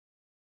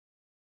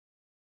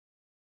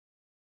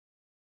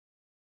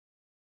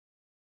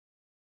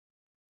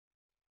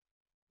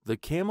The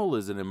Camel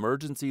is an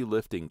emergency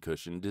lifting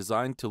cushion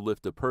designed to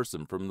lift a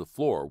person from the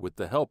floor with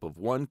the help of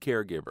one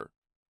caregiver.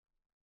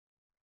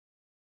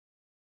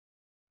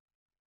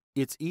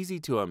 It's easy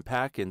to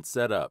unpack and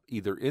set up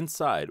either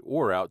inside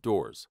or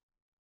outdoors.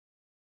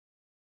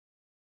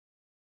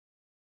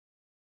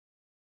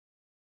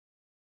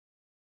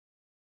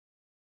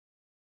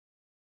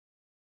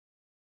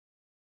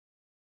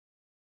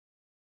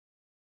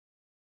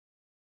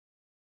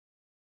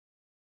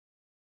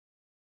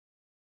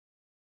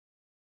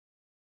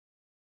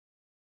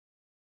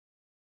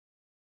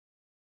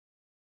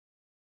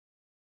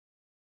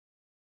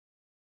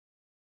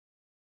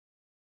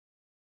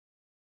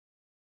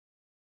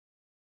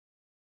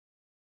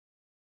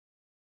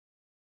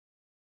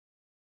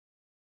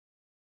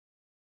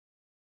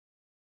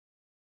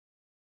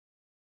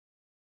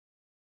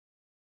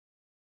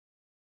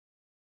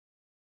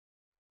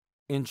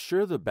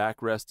 Ensure the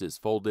backrest is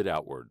folded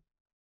outward.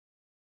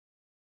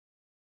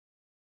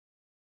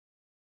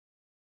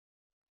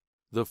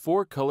 The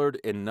four colored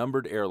and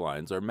numbered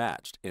airlines are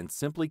matched and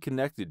simply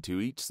connected to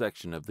each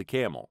section of the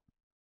Camel.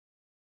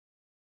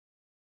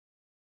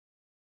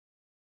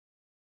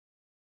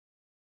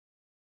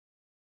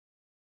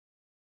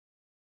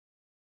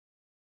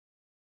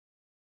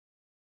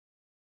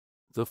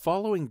 The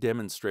following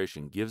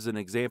demonstration gives an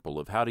example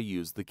of how to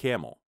use the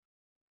Camel.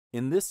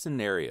 In this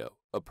scenario,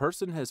 a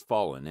person has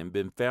fallen and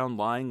been found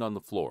lying on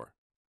the floor.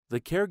 The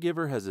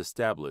caregiver has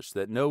established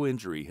that no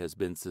injury has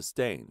been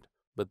sustained,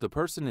 but the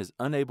person is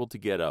unable to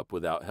get up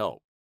without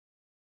help.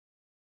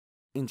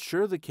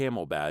 Ensure the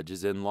Camel badge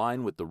is in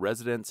line with the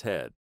resident's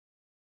head.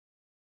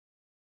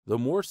 The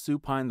more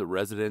supine the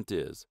resident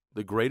is,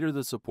 the greater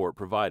the support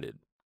provided,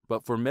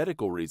 but for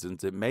medical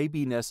reasons it may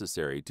be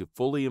necessary to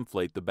fully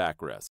inflate the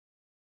backrest.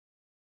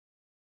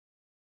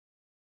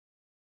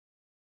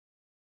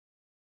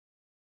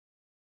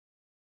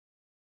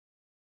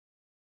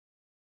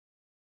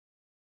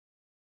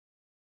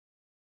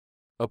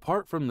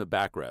 Apart from the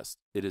backrest,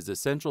 it is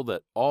essential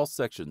that all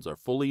sections are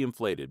fully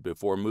inflated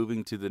before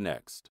moving to the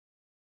next.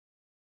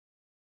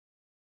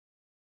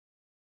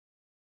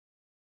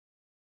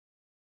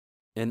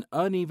 An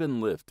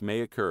uneven lift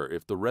may occur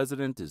if the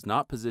resident is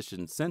not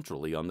positioned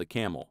centrally on the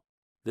Camel.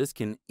 This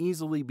can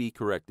easily be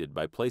corrected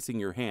by placing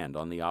your hand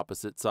on the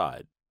opposite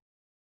side.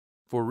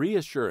 For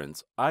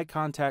reassurance, eye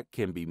contact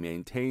can be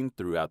maintained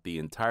throughout the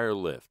entire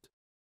lift.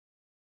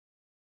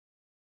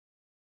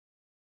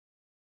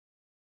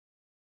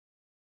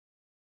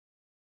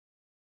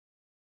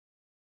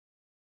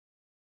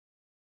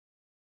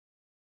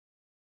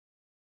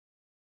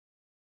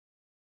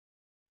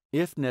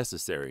 If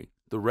necessary,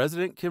 the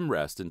resident can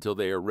rest until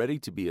they are ready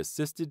to be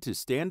assisted to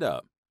stand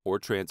up or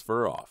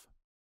transfer off.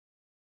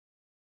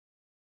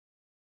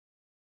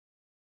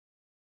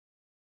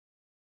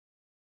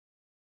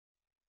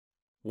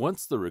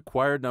 Once the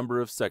required number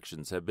of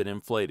sections have been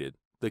inflated,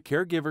 the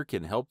caregiver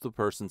can help the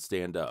person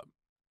stand up.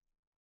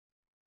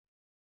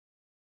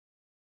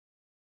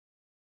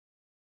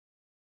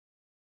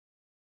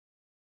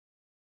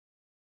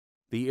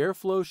 The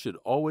airflow should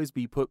always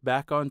be put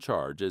back on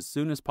charge as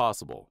soon as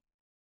possible.